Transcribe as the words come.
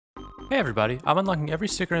Hey everybody, I'm unlocking every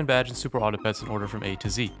sticker and badge in Super Auto Pets in order from A to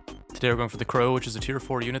Z. Today we're going for the Crow, which is a tier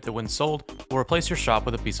 4 unit that when sold, will replace your shop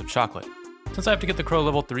with a piece of chocolate. Since I have to get the Crow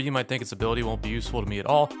level 3, you might think its ability won't be useful to me at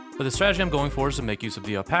all, but the strategy I'm going for is to make use of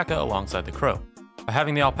the alpaca alongside the Crow. By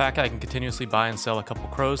having the alpaca, I can continuously buy and sell a couple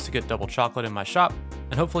crows to get double chocolate in my shop,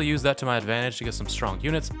 and hopefully use that to my advantage to get some strong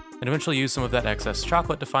units, and eventually use some of that excess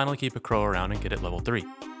chocolate to finally keep a crow around and get it level 3.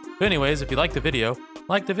 But anyways, if you like the video,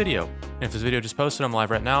 like the video. And if this video just posted, I'm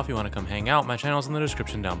live right now. If you want to come hang out, my channel's in the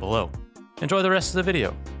description down below. Enjoy the rest of the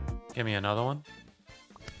video. Give me another one.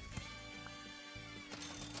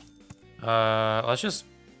 Let's just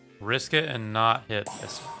risk it and not hit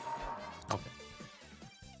this one. Okay.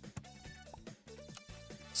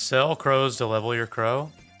 Sell crows to level your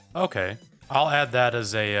crow. Okay. I'll add that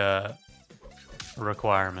as a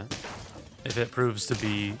requirement if it proves to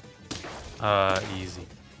be easy.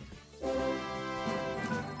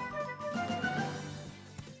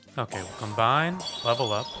 Okay, we'll combine,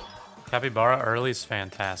 level up. Capybara early is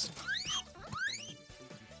fantastic.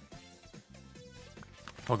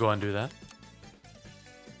 We'll go and do that.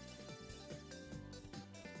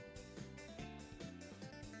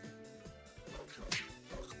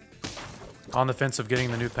 On the fence of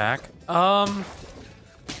getting the new pack. I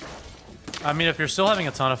mean, if you're still having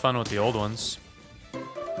a ton of fun with the old ones,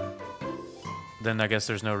 then I guess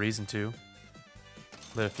there's no reason to.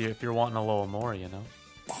 But if you're wanting a little more, you know.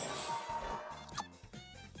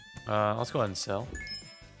 Let's go ahead and sell.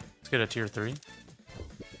 Let's get a tier 3.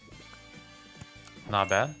 Not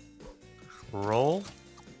bad. Roll.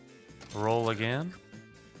 Roll again.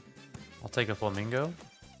 I'll take a flamingo.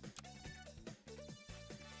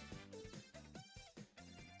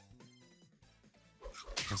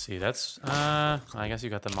 Let's see, that's, I guess you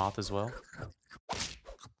got the moth as well.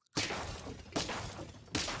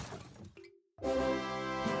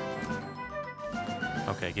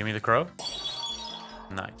 Okay, give me the crow.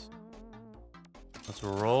 Nice. Let's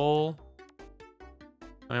roll.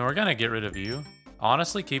 I mean, we're gonna get rid of you.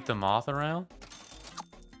 Honestly, keep the moth around.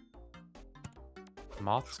 The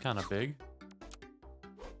moth's kind of big.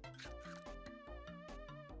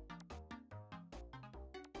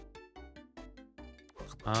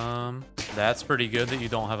 That's pretty good that you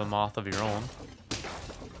don't have a moth of your own.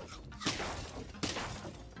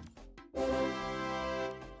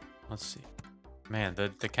 Let's see. Man,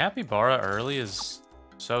 the capybara early is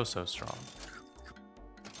so strong.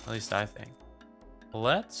 At least I think.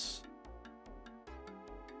 Let's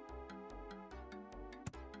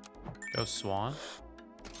go swan.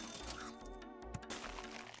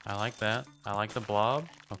 I like that. I like the blob.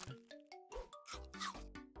 Okay.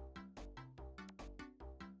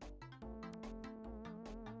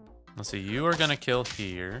 Let's see, you are gonna kill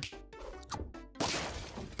here.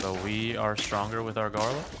 So we are stronger with our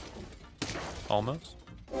garlic. Almost.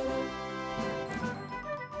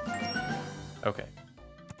 Okay.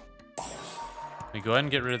 We go ahead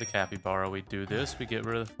and get rid of the capybara. We do this. We get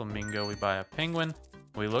rid of the flamingo. We buy a penguin.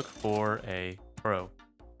 We look for a crow.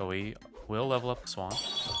 So we will level up the swan.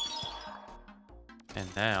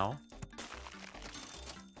 And now,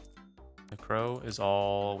 the crow is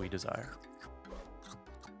all we desire.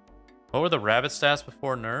 What were the rabbit stats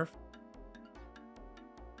before nerf?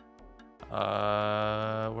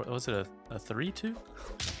 What was it, a 3-2?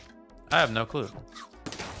 I have no clue.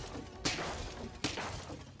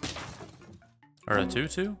 Or a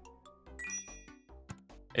 2-2?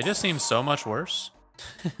 It just seems so much worse.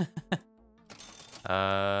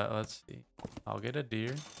 Let's see. I'll get a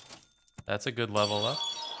deer. That's a good level up.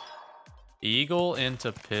 Eagle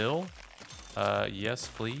into pill. Yes,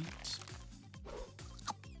 please.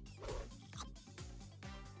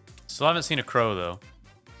 Still haven't seen a crow, though.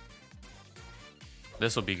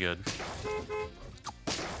 This will be good.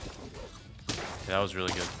 Yeah, that was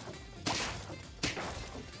really good.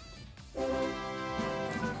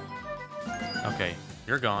 Okay,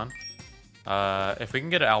 you're gone. If we can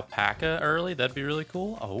get an alpaca early, that'd be really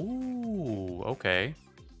cool. Oh, okay.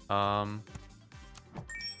 Yeah,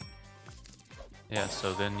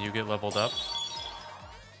 so then you get leveled up.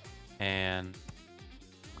 And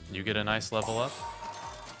you get a nice level up.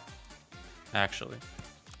 Actually.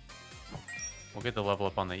 We'll get the level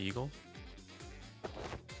up on the eagle.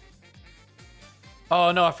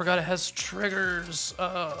 Oh no, I forgot it has triggers.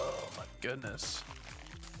 Oh my goodness.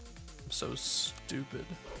 I'm so stupid.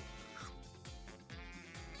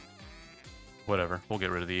 Whatever, we'll get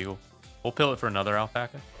rid of the eagle. We'll pill it for another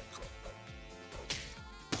alpaca.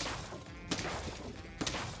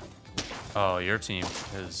 Oh, your team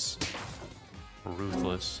is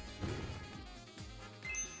ruthless.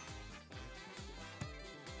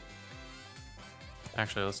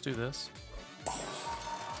 Actually, let's do this.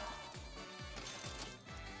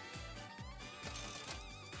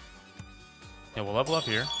 Yeah, we'll level up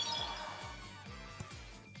here.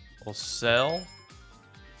 We'll sell.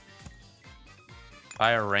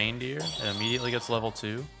 Buy a reindeer. It immediately gets level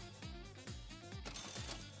 2.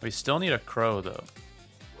 We still need a crow, though.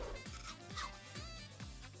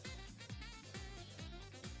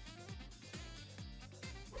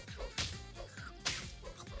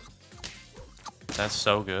 That's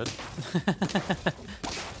so good.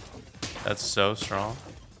 That's so strong.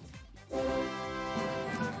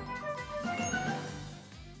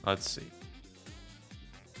 Let's see.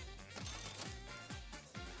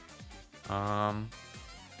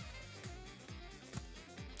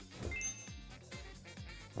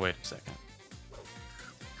 Wait a second.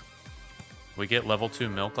 We get level 2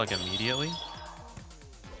 milk like immediately?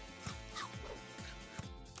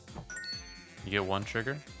 You get 1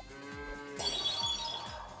 trigger?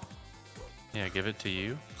 Yeah, give it to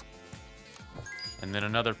you. And then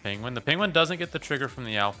another penguin. The penguin doesn't get the trigger from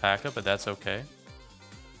the alpaca, but that's okay.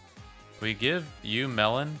 We give you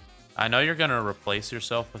melon. I know you're gonna replace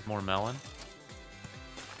yourself with more melon,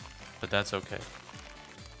 but that's okay.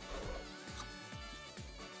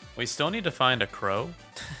 We still need to find a crow.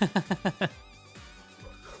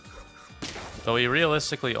 But we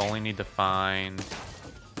realistically only need to find 2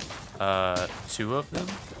 of them.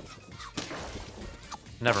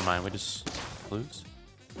 Never mind, we just lose.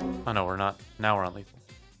 Oh no, we're not. Now we're on lethal.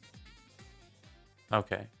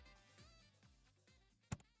 Okay.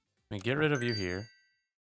 We get rid of you here.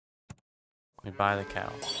 We buy the cow.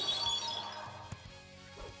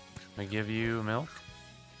 We give you milk.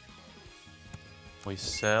 We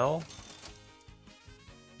sell.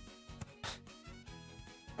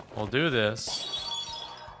 We'll do this.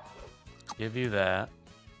 Give you that.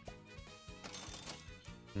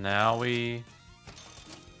 Now we...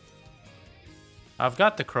 I've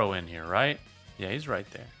got the crow in here, right? Yeah, he's right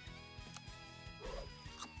there.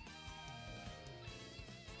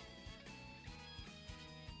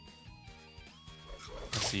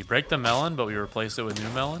 Let's see, break the melon, but we replaced it with new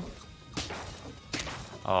melon.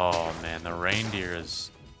 Oh man, the reindeer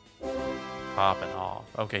is popping off.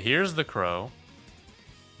 Okay, here's the crow.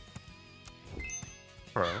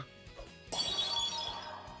 Crow.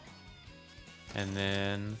 And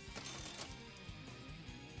then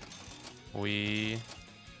we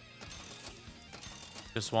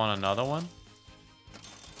just want another one.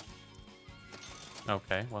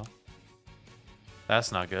 Okay, well,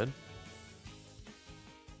 that's not good.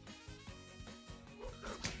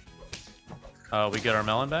 We get our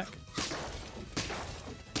melon back.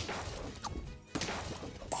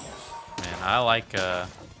 Man, I like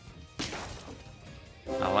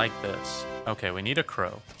this. Okay, we need a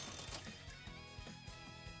crow.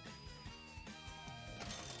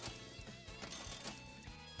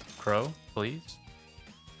 Crow, please.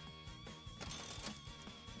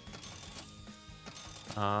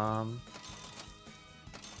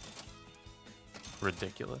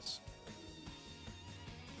 Ridiculous.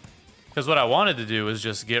 Because what I wanted to do was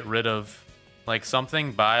just get rid of, like,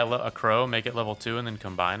 something, buy a crow, make it level 2, and then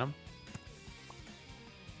combine them.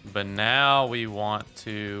 But now we want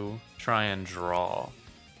to try and draw.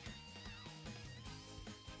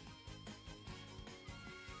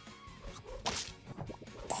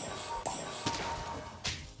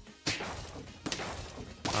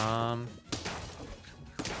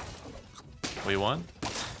 We won?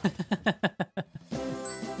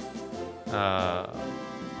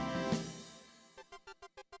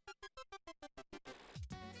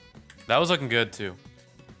 That was looking good too.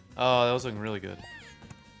 Oh, that was looking really good.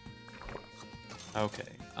 Okay.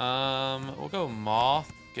 We'll go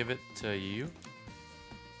moth, give it to you.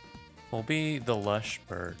 We'll be the lush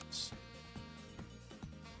birds.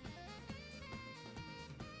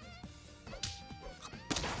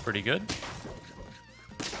 Pretty good.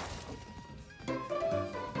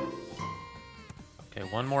 Okay,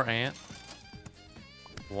 one more ant.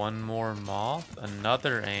 One more moth,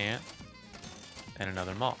 another ant, and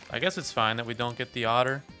another moth. I guess it's fine that we don't get the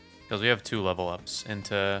otter, because we have 2 level ups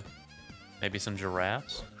into maybe some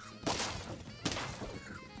giraffes.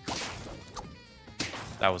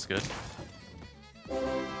 That was good.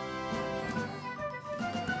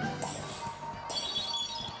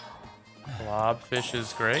 Blobfish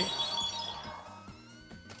is great.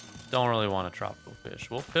 Don't really want a tropical fish.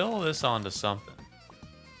 We'll fill this onto something.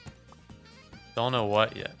 Don't know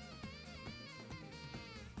what yet.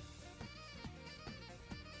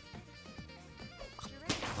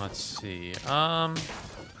 Let's see. I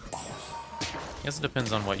guess it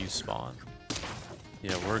depends on what you spawn.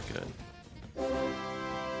 Yeah, we're good.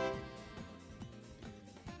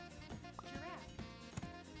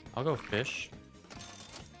 I'll go fish.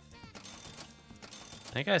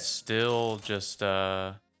 I think I still just,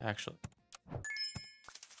 actually.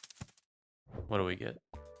 What do we get?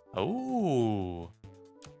 Oh,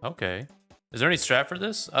 okay. Is there any strat for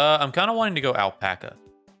this? I'm kind of wanting to go alpaca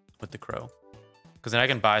with the crow. Because then I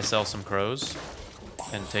can buy, sell some crows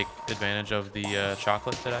and take advantage of the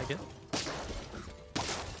chocolate that I get.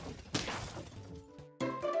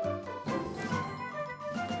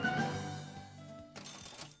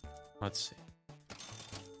 Let's see.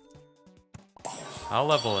 I'll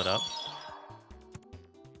level it up.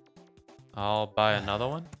 I'll buy another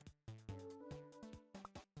one.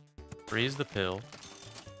 Freeze the pill.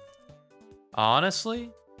 Honestly,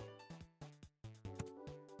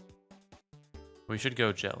 we should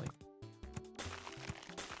go jelly.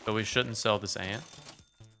 But we shouldn't sell this ant.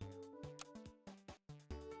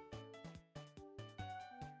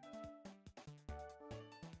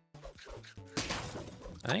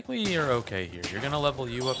 I think we are okay here. You're gonna level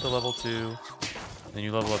you up to level 2. Then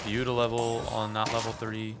you level up you to level on not level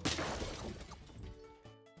 3.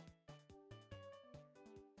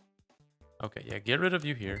 Okay, yeah, get rid of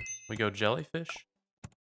you here. We go jellyfish,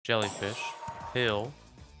 jellyfish, pill,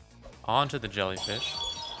 onto the jellyfish.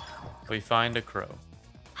 We find a crow.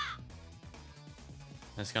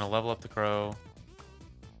 And it's gonna level up the crow.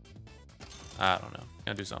 I don't know.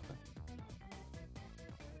 Gonna do something.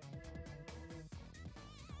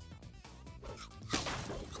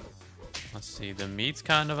 Let's see. The meat's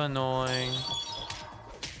kind of annoying.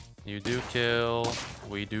 You do kill.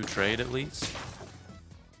 We do trade at least.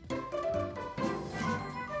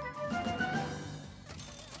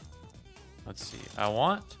 Let's see. I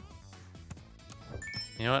want...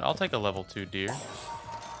 You know what? I'll take a level 2 deer.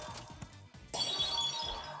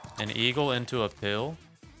 An eagle into a pill.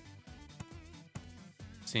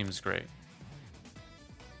 Seems great.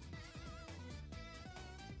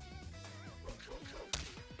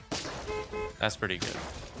 That's pretty good.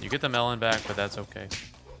 You get the melon back, but that's okay.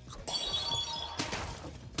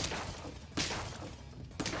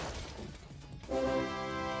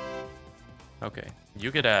 Okay,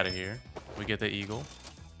 you get out of here. We get the eagle.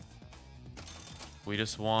 We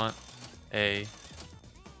just want a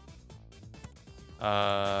pill.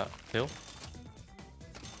 I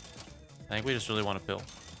think we just really want a pill.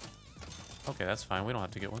 Okay, that's fine. We don't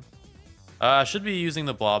have to get one. I should be using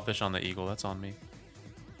the blobfish on the eagle. That's on me.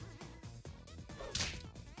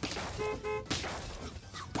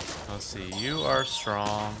 Let's see. You are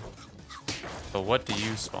strong. But what do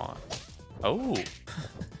you spawn? Oh.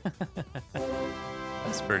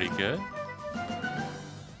 That's pretty good.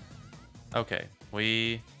 Okay.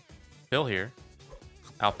 We pill here.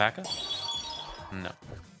 Alpaca? No.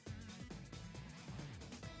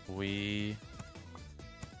 We...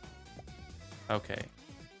 Okay.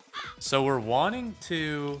 So we're wanting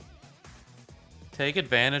to take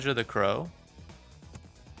advantage of the crow.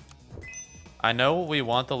 I know we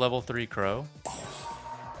want the level 3 crow,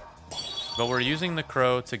 but we're using the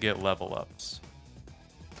crow to get level ups.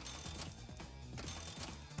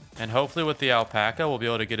 And hopefully with the alpaca, we'll be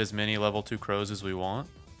able to get as many level 2 crows as we want.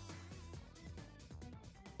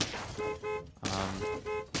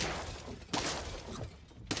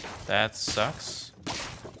 That sucks.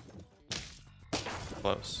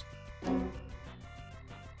 Close.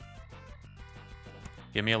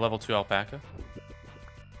 Give me a level 2 alpaca.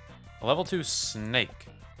 A level 2 snake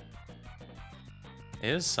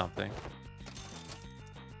is something.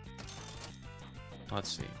 Let's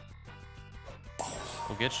see.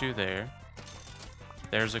 We'll get you there.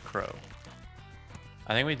 There's a crow.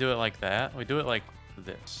 I think we do it like that. We do it like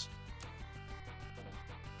this.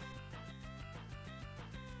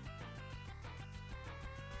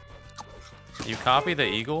 You copy the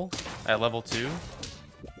eagle at level 2.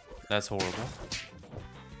 That's horrible.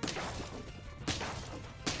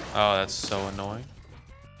 Oh, that's so annoying.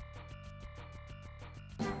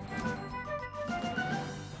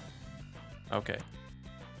 Okay.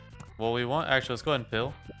 Well, we want... Actually, let's go ahead and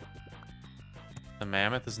pill. The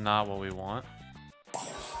mammoth is not what we want.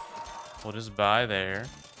 We'll just buy there.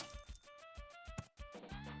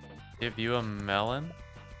 Give you a melon.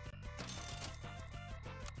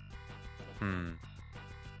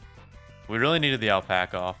 We really needed the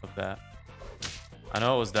alpaca off of that. I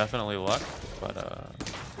know it was definitely luck, but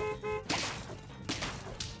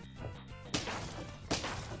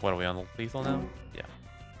what are we on the lethal now? Yeah.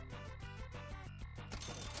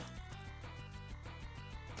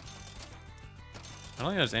 I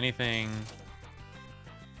don't think there's anything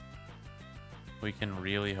we can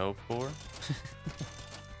really hope for.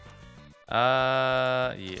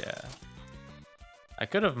 Yeah. I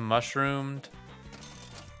could have mushroomed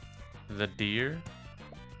the deer.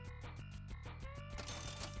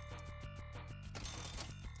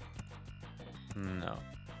 No.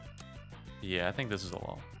 Yeah, I think this is a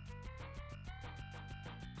lull.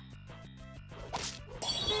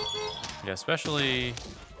 Yeah, especially...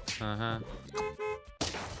 Uh-huh.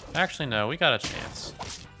 Actually, no, we got a chance.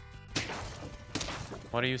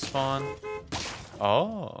 What do you spawn?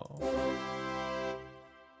 Oh.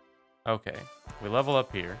 Okay, we level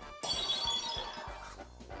up here.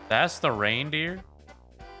 That's the reindeer?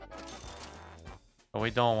 But we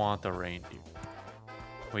don't want the reindeer.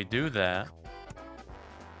 We do that.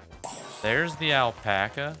 There's the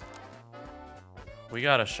alpaca. We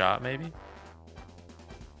got a shot, maybe?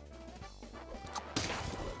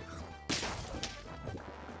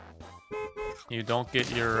 You don't get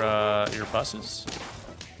your buses?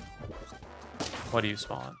 What do you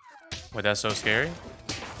spawn? Wait, that's so scary.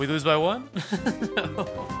 We lose by 1?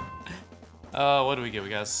 What do we get? We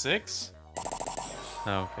got 6?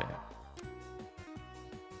 Okay.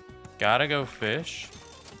 Gotta go fish.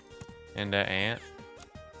 Into ant.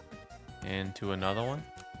 Into another one.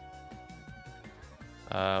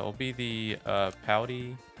 Will be the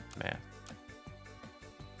pouty math.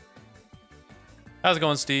 How's it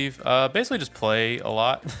going, Steve? Basically just play a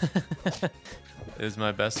lot is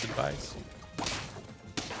my best advice.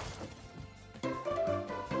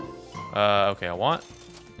 Okay, I want.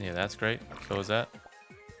 Yeah, that's great. So is that.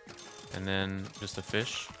 And then just a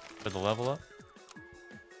fish for the level up.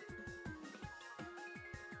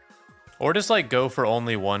 Or just like go for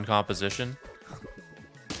only one composition.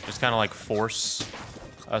 Just kind of like force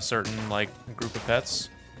a certain like group of pets.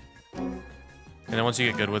 And then once you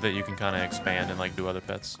get good with it, you can kind of expand and like do other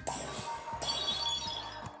pets.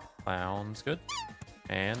 Clown's good.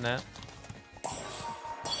 And that.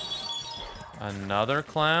 Another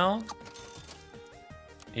clown.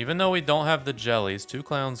 Even though we don't have the jellies, 2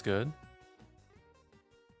 clowns good.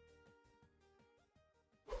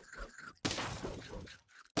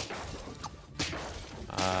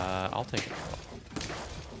 I'll take it.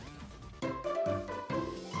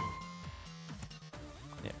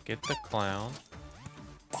 Yeah, get the clown.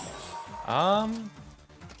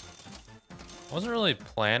 Wasn't really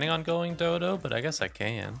planning on going dodo, but I guess I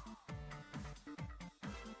can.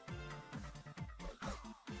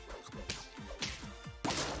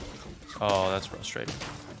 Oh, that's frustrating.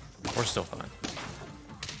 We're still fine.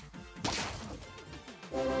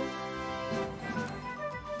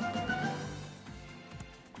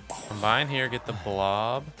 Combine here, get the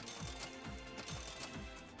blob.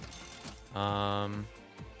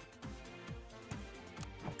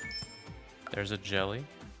 There's a jelly.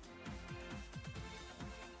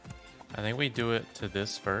 I think we do it to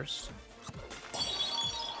this first.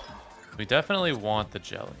 We definitely want the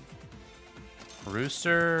jelly.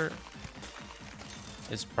 Rooster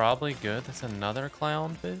is probably good. That's another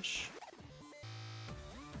clownfish.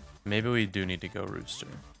 Maybe we do need to go rooster.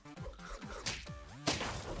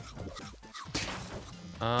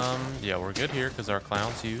 Yeah, we're good here because our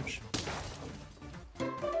clown's huge.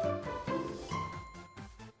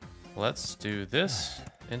 Let's do this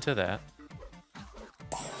into that.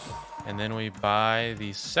 And then we buy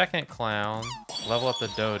the second clown, level up the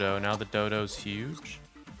dodo. Now the dodo's huge.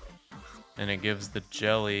 And it gives the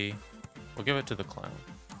jelly. We'll give it to the clown.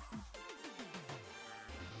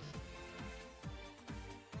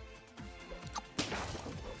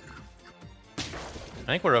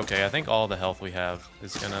 I think we're okay. I think all the health we have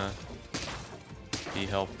is gonna be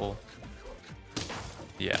helpful.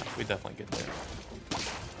 Yeah, we definitely get there.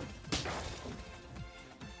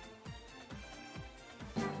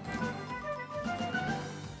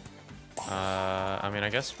 I mean, I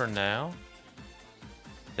guess for now,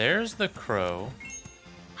 there's the crow.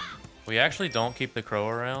 We actually don't keep the crow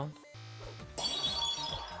around.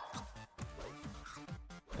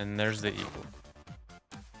 And there's the eagle.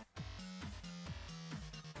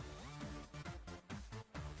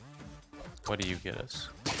 What do you get us?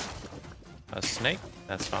 A snake?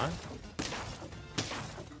 That's fine.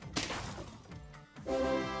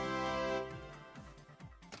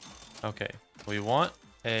 Okay, we want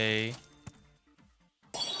a...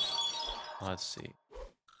 Let's see.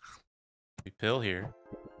 We pill here.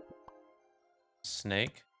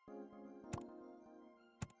 Snake.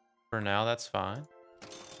 For now, that's fine.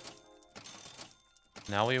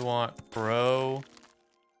 Now we want crow.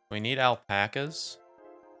 We need alpacas.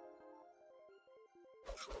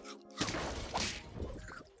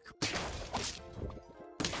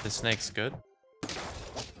 The snake's good.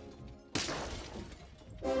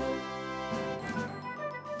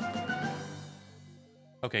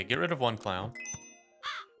 Okay, get rid of one clown.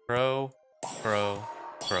 Crow, crow,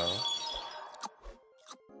 crow.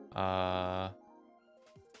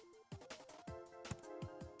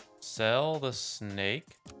 Sell the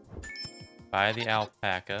snake. Buy the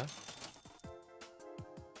alpaca.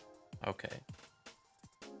 Okay.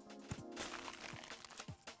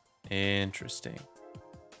 Interesting.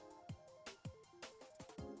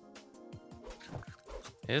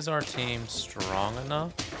 Is our team strong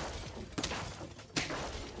enough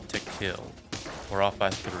to kill? We're off by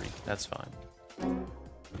 3. That's fine.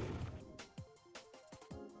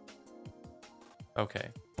 Okay,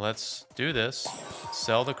 let's do this.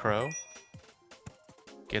 Sell the crow.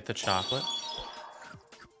 Get the chocolate.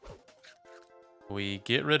 We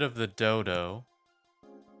get rid of the dodo.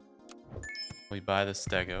 We buy the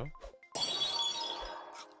stego.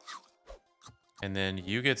 And then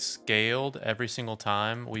you get scaled every single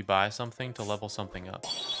time we buy something to level something up.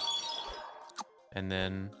 And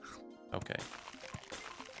then, okay.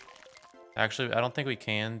 Actually, I don't think we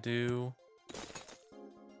can do...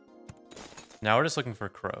 Now we're just looking for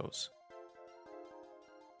crows.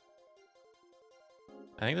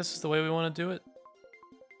 I think this is the way we want to do it.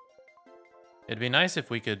 It'd be nice if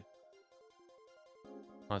we could...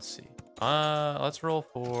 Let's see. Let's roll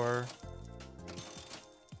for...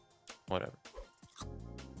 Whatever.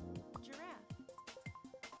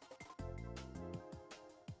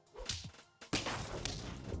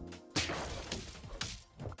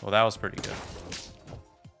 Well, that was pretty good.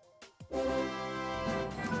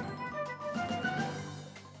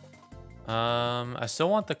 I still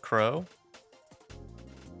want the crow.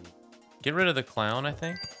 Get rid of the clown, I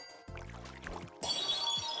think.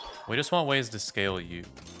 We just want ways to scale you.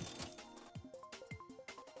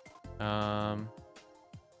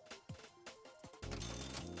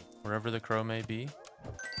 Wherever the crow may be.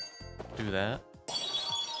 Do that.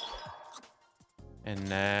 And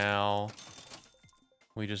now...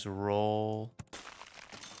 we just roll.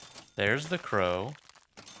 There's the crow.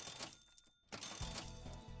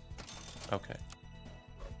 Okay.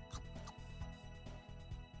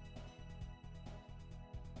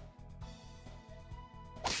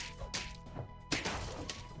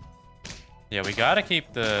 Yeah, we gotta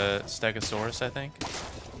keep the Stegosaurus, I think.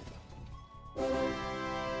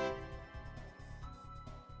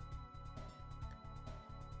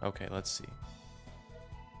 Okay, let's see.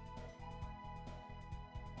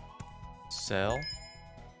 Sell.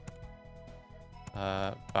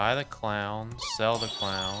 Buy the clown. Sell the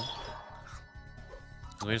clown.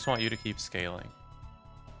 We just want you to keep scaling.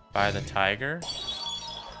 Buy the tiger.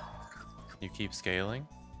 You keep scaling.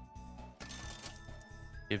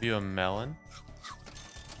 Give you a melon.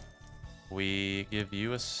 We give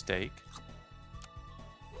you a steak.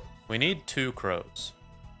 We need 2 crows.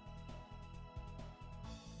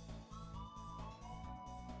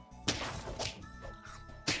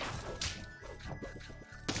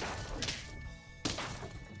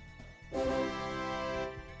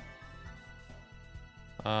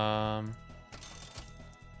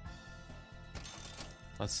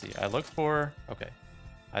 Let's see. I look for... Okay.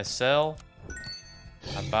 I sell.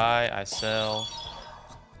 I buy. I sell.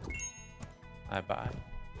 I buy.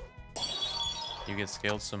 You get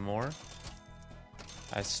scaled some more.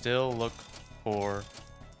 I still look for...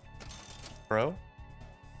 crow.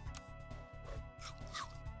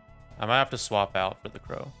 I might have to swap out for the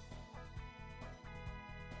crow.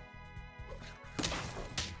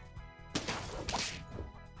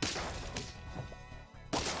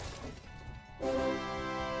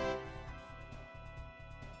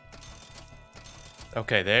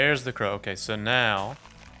 Okay, there's the crow. Okay, so now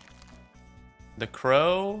the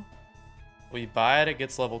crow, we buy it, it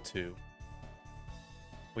gets level 2.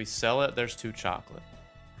 We sell it, there's 2 chocolate.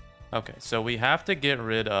 Okay, so we have to get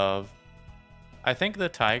rid of, I think, the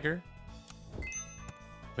tiger.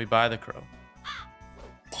 We buy the crow.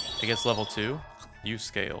 It gets level 2. You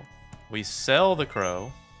scale. We sell the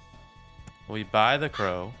crow. We buy the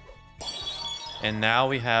crow. And now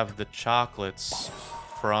we have the chocolates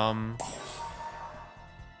from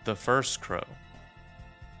the first crow.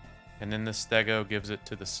 And then the stego gives it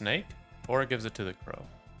to the snake, or it gives it to the crow.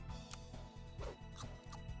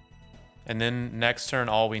 And then next turn,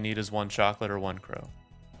 all we need is 1 chocolate or 1 crow.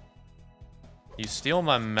 You steal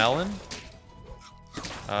my melon,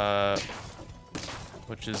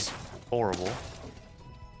 which is horrible.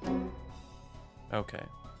 Okay.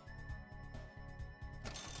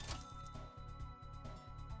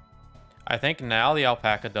 I think now the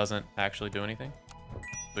alpaca doesn't actually do anything.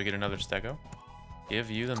 We get another stego. Give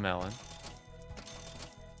you the melon.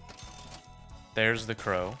 There's the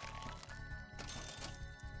crow.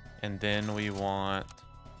 And then we want...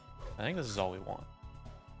 I think this is all we want.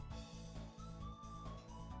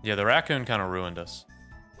 Yeah, the raccoon kind of ruined us.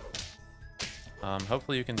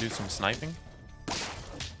 Hopefully you can do some sniping.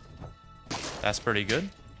 That's pretty good.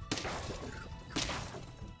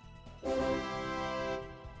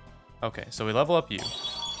 Okay, so we level up you.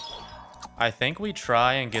 I think we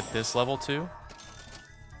try and get this level 2.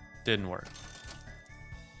 Didn't work.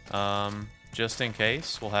 Just in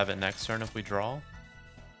case, we'll have it next turn if we draw.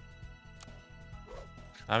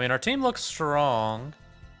 I mean, our team looks strong.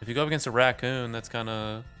 If you go up against a raccoon, that's kind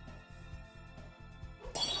of...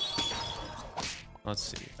 Let's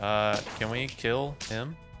see. Can we kill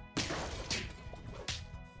him?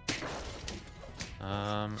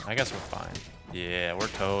 I guess we're fine. Yeah, we're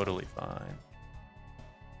totally fine.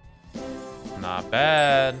 Not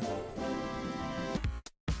bad.